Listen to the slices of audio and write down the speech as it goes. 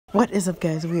What is up,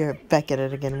 guys? We are back at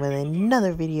it again with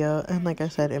another video, and like I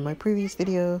said in my previous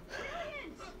video,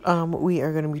 we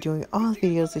are going to be doing all the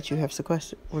videos that you have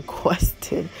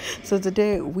requested. So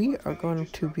today we are going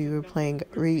to be replaying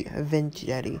Revenge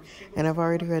Daddy, and I've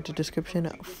already read the description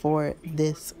for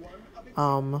this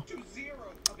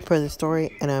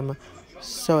story, and I'm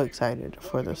so excited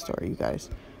for the story, you guys.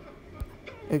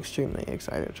 Extremely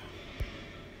excited.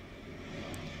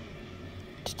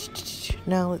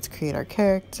 Now let's create our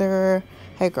character.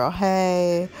 Hey girl,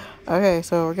 hey. Okay,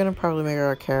 so we're gonna probably make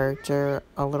our character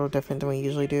a little different than we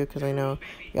usually do, because I know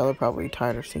y'all are probably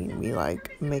tired of seeing me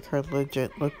like make her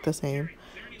legit look the same.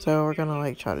 So we're gonna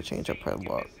like try to change up her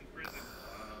look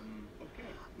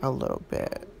a little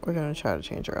bit. We're gonna try to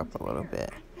change her up a little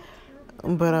bit.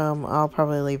 But I'll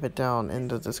probably leave it down in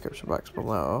the description box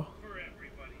below.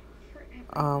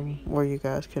 Where you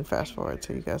guys can fast forward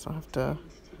so you guys don't have to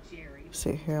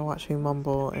sit here and watch me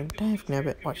mumble and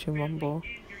watch me mumble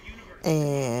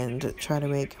and try to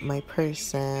make my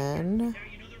person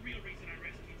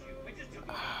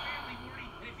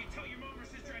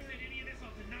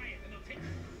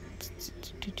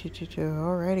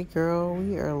alrighty, girl,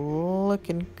 we are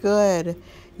looking good.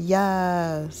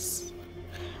 Yes,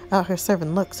 out here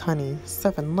serving looks, honey,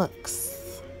 serving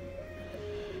looks.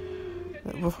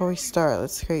 Before we start,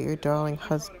 let's create your darling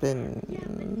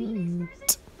husband.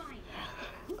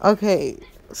 Okay,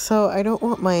 so I don't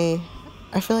want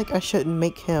I feel like I shouldn't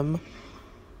make him.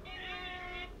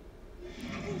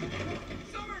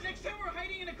 Summer, next time we're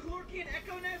hiding in a Calorcan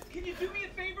echo nest, can you do me a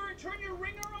favor and turn your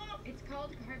ringer off? It's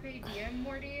called Carpe Diem,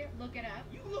 Morty. Look it up.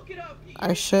 You look it up.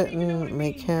 I shouldn't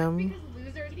make him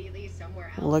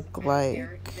look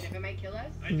like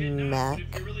Mac,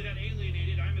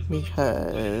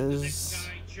 because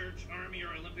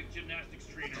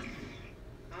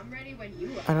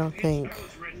I don't think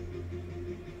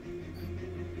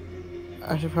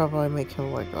I should probably make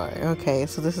him look like, okay,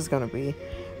 so this is gonna be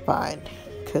fine,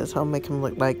 because I'll make him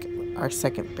look like our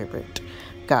second favorite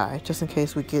guy, just in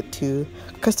case we get to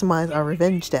customize our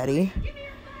Revenge Daddy,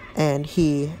 and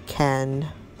he'll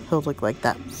look like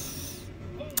that.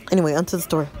 Anyway, onto the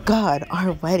story. God,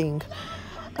 our wedding.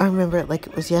 I remember it like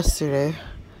it was yesterday.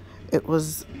 It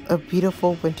was a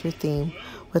beautiful winter theme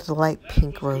with light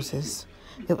pink roses.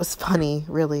 It was funny,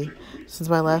 really, since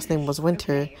my last name was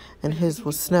Winter and his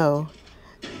was Snow.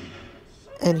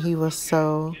 And he was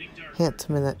so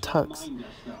handsome in that tux.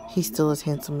 He still is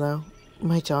handsome, though.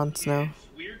 My Jon Snow.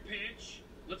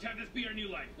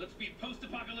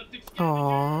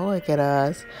 Aww, look at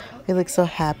us. We look so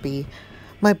happy.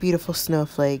 My beautiful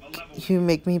snowflake. You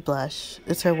make me blush.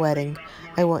 It's our wedding.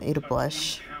 I want you to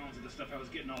blush.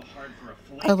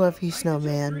 I love you,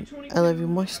 snowman. I love you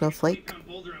more, snowflake.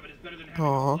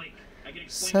 Aw,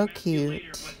 so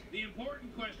cute.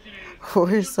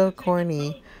 We're so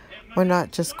corny. We're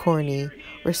not just corny.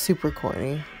 We're super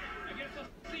corny.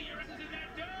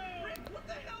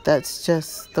 That's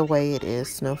just the way it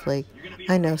is, Snowflake.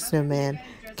 I know, Snowman.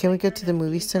 Can we go to the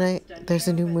movies tonight? There's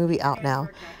a new movie out now.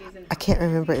 I can't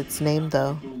remember its name,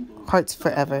 though. Hearts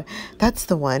Forever. That's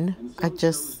the one.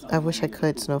 I wish I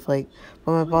could, Snowflake.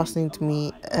 But my boss needs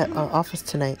me at our office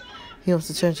tonight. He wants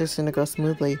the transition to go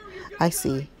smoothly. I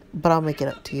see. But I'll make it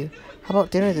up to you. How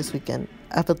about dinner this weekend?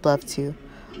 I would love to.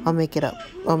 I'll make it up.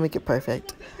 I'll make it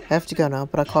perfect. I have to go now,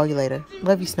 but I'll call you later.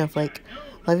 Love you, Snowflake.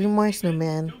 Love you more,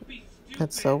 Snowman.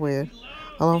 That's so weird.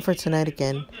 Alone for tonight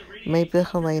again. Maybe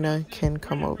Helena can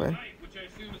come over.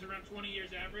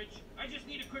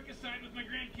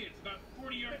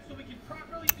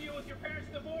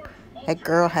 Hey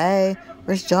girl, hey.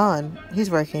 Where's John?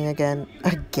 He's working again.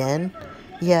 Again?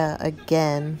 Yeah,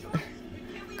 again.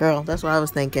 Girl, that's what I was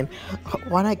thinking.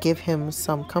 Why not give him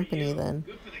some company then?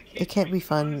 It can't be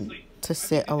fun to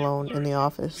sit alone in the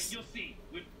office.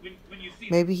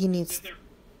 Maybe he needs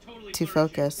to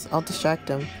focus. I'll distract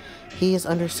him. He is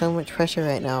under so much pressure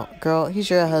right now. Girl, he's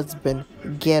your husband.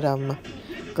 Get him.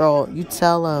 Girl, you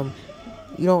tell him.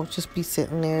 You don't just be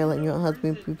sitting there letting your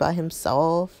husband be by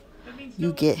himself.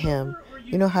 You get him.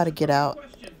 You know how to get out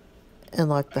and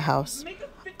lock the house.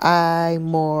 I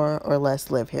more or less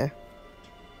live here.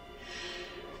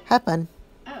 Have fun.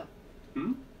 Oh.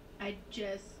 I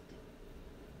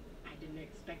didn't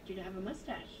expect you to have a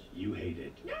mustache. You hate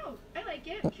it. No, I like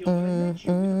it.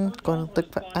 Gonna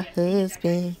look for a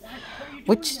husband.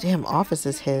 Which damn office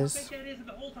is his?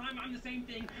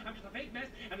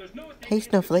 Hey,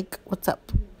 Snowflake. What's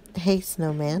up? Hey,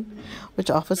 Snowman. Which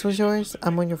office was yours?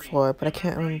 I'm on your floor, but I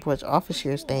can't remember which office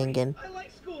you're staying in.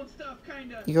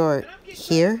 You're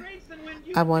here?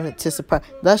 I wanted to surprise.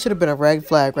 That should have been a red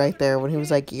flag right there when he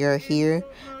was like, "You're here."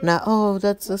 Not, "Oh,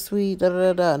 that's so sweet." Da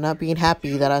da da da. Not being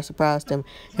happy that I surprised him.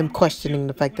 Him questioning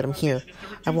the fact that I'm here.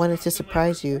 I wanted to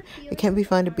surprise you. It can't be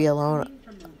fun to be alone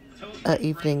an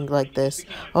evening like this.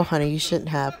 Oh, honey, you shouldn't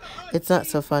have. It's not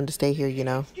so fun to stay here, you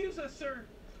know. Excuse us, sir.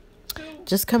 So,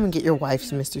 Just come and get your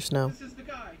wife's, Mr. Snow. this is the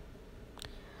guy.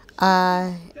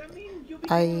 I, That mean you'll be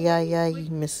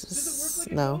Mrs. Does it work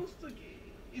like Snow. a ghost? Like,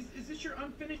 is this your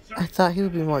unfinished? I thought he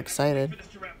would be more excited.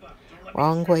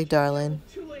 Wrong way, darling.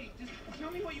 Too late. Just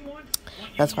tell me what you want.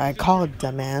 That's why I called,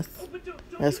 dumbass. Oh, but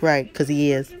don't That's right, because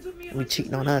he is. He's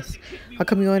cheating on us. How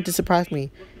come you wanted to surprise me?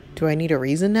 Do I need a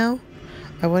reason now?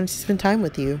 I wanted to spend time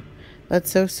with you.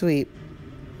 That's so sweet.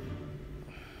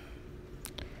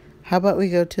 How about we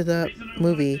go to the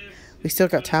movie? We still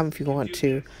got time if you want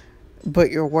to.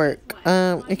 But your work,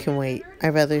 it can wait.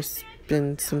 I'd rather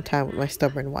spend some time with my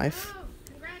stubborn wife. Oh,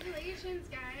 congratulations,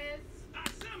 guys.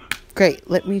 Great,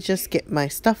 let me just get my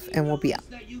stuff and we'll be out.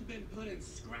 that you've been putting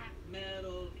scrap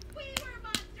metal. We were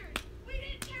monsters. We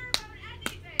didn't care about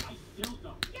anything. Still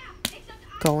don't. Yeah,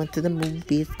 except Going to the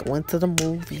movies, going to the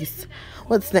movies.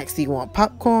 What's next? Do you want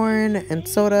popcorn and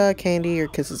soda, candy, or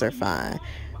kisses are fine?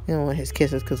 We don't want his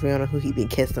kisses because we don't know who he been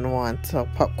kissing on. So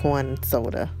popcorn and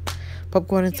soda.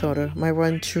 Popcorn and soda, my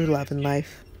one true love in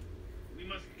life. We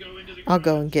must go into the I'll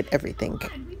go and get everything.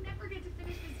 And we never get to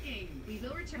finish this game. We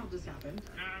will return. Just happened.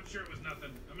 I'm sure it was nothing.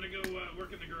 I'm gonna go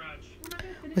work in the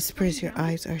garage. Whispers, your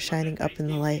eyes are shining up in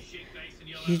the light.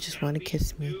 You just want to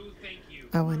kiss me.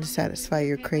 I want to satisfy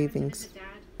your cravings.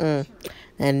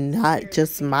 And not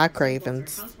just my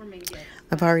cravings.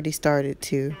 I've already started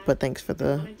to, but thanks for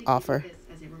the offer.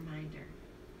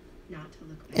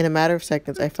 In a matter of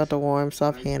seconds, I felt a warm,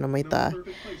 soft hand on my thigh.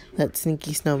 That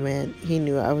sneaky snowman, he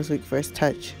knew I was weak for his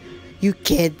touch. You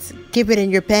kids, keep it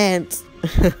in your pants.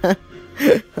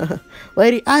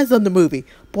 Lady, eyes on the movie.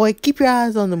 Boy, keep your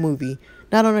eyes on the movie,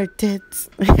 not on her tits.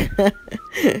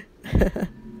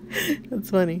 That's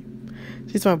funny.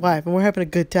 She's my wife, and we're having a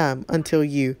good time until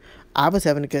you. I was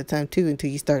having a good time, too, until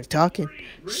you started talking.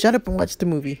 Shut up and watch the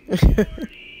movie.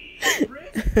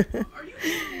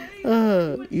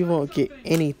 You won't get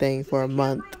anything for a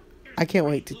month. I can't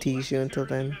wait to tease you until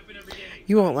then.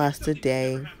 You won't last a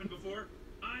day.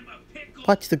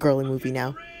 Watch the girly movie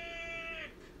now.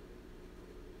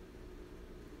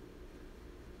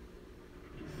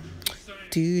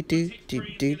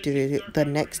 The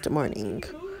next morning.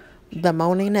 The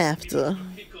morning after.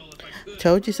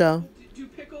 Told you so.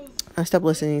 I stopped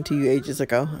listening to you ages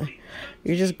ago.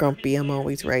 You're just grumpy. I'm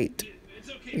always right.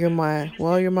 You're my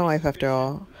wife after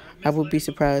all. I would be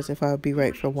surprised if I would be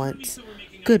right for once.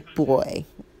 Good boy.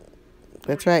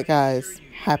 That's right, guys.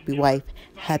 Happy wife,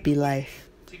 happy life.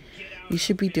 You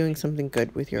should be doing something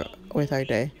good with our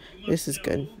day. This is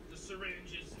good.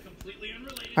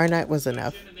 Our night was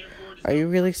enough. Are you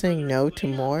really saying no to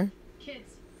more?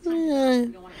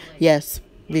 Yes,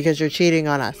 because you're cheating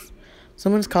on us.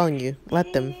 Someone's calling you.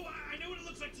 Let them.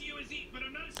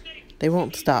 They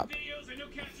won't stop.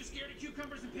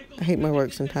 I hate my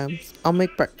work sometimes. I'll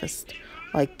make breakfast.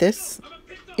 Like this.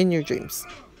 In your dreams.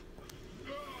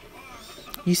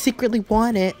 You secretly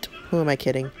want it. Who am I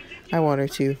kidding? I want her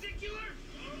to.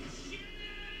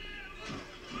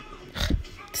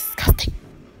 Disgusting.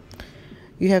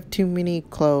 You have too many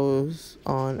clothes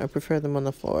on. I prefer them on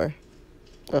the floor.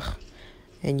 Ugh.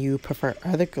 And you prefer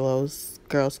other girls'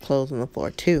 clothes on the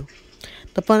floor too.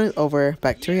 The fun is over.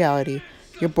 Back to reality.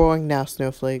 You're boring now,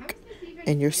 Snowflake.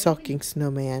 And you're sulking,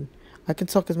 Snowman. I can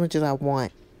sulk as much as I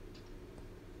want.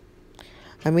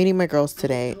 I'm meeting my girls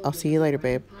today. I'll see you later,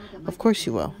 babe. Of course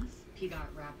you will. He got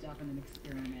wrapped up in an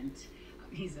experiment.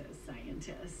 He's a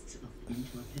scientist.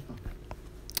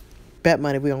 Bet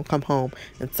money we're gonna come home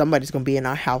and somebody's gonna be in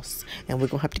our house and we're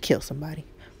gonna have to kill somebody.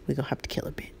 We're gonna have to kill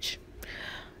a bitch.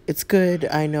 It's good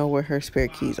I know where her spare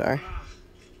keys are.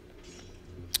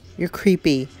 You're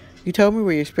creepy. You told me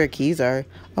where your spare keys are.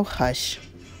 Oh, hush.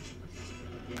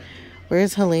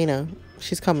 Where's Helena?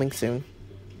 She's coming soon.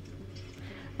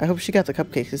 I hope she got the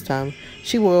cupcakes this time.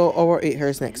 She will, or we'll eat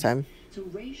hers next time.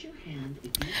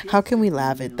 How can we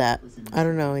laugh at that? I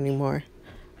don't know anymore.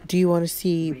 Do you want to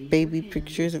see baby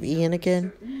pictures of Ian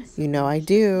again? You know I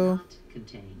do.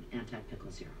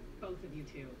 Both of you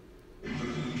two.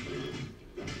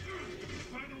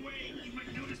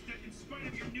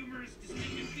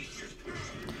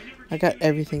 I got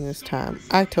everything this time.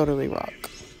 I totally rock.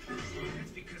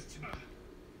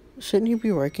 Shouldn't you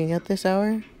be working at this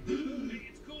hour?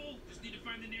 It's cool. Just need to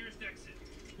find the nearest exit.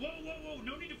 Whoa.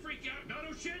 No need to freak out. Not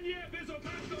Ocean yet.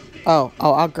 Oh,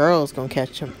 our girl is gonna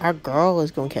catch him. Our girl is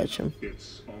gonna catch him.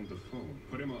 It's on the phone.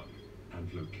 Put him on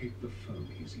and locate the phone.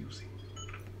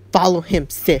 Follow him,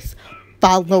 sis.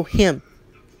 Follow him.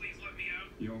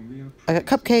 I got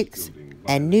cupcakes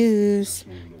and news.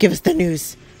 Give us the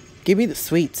news. Give me the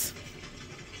sweets.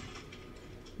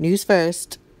 News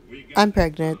first. I'm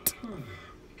pregnant.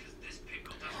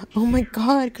 Oh my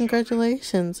god,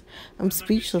 congratulations. I'm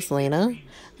speechless, Lena.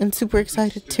 And super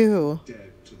excited too.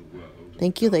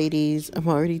 Thank you, ladies. I'm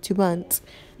already 2 months.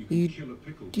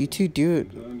 You two do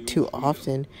it too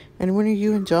often. And when are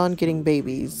you and John getting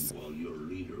babies?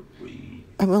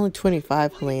 I'm only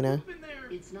 25, Helena.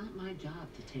 It's not my job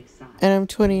to take sides. And I'm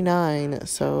 29,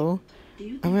 so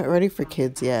I'm not ready for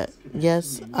kids yet.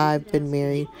 Yes, I've been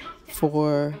married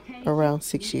for around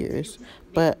 6 years,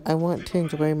 but I want to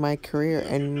enjoy my career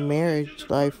and marriage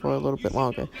life for a little bit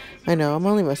longer. I know, I'm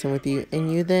only messing with you.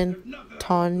 And you then,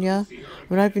 Tanya?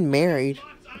 I'm not even married.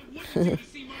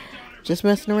 Just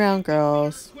messing around,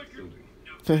 girls.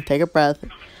 Take a breath.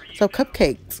 So,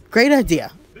 cupcakes. Great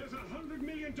idea.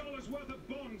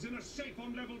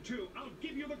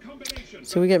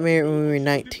 So, we get married when we were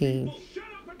 19.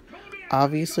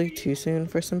 Obviously, too soon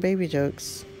for some baby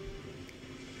jokes.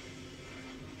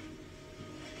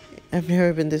 I've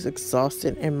never been this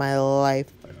exhausted in my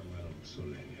life.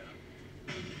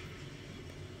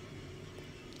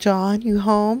 John, you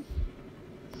home?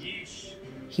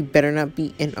 He better not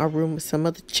be in our room with some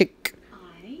other chick.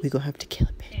 We gonna have to kill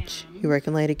a bitch. He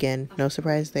working late again. No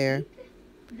surprise there.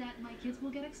 That my kids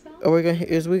will get expelled? Or we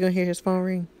gonna hear his phone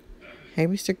ring? Hey,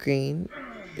 Mr. Green.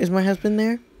 Is my husband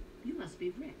there? You must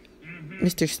be Rick.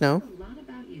 Mr. Snow? A lot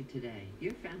about you today.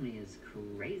 Your family is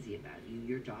crazy about you.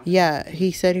 Your daughter. Yeah,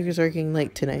 he said he was working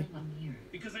late tonight. I'm here.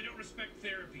 Because I don't respect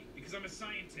therapy. Because I'm a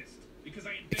scientist. Because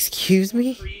I invent, Excuse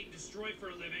me? create, destroy for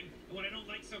a living. And when I don't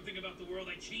like something about the world,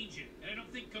 I change it. And I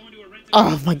don't think going to a rental.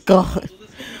 Oh my god.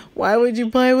 Why would you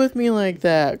play with me like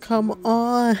that? Come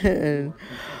on.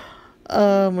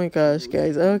 Oh my gosh,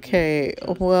 guys. Okay,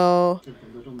 well, To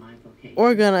belittle my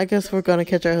vocation. I guess we're gonna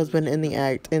catch our husband in the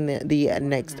act in the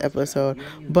next episode.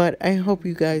 But I hope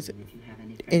you guys If you have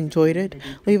any friends enjoyed it.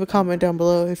 Leave a comment down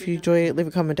below if you enjoyed it. Leave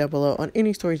a comment down below on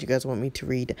any stories you guys want me to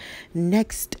read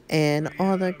next and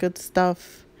all that good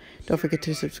stuff. Don't forget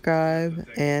to subscribe.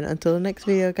 And until the next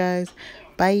video, guys,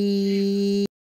 bye.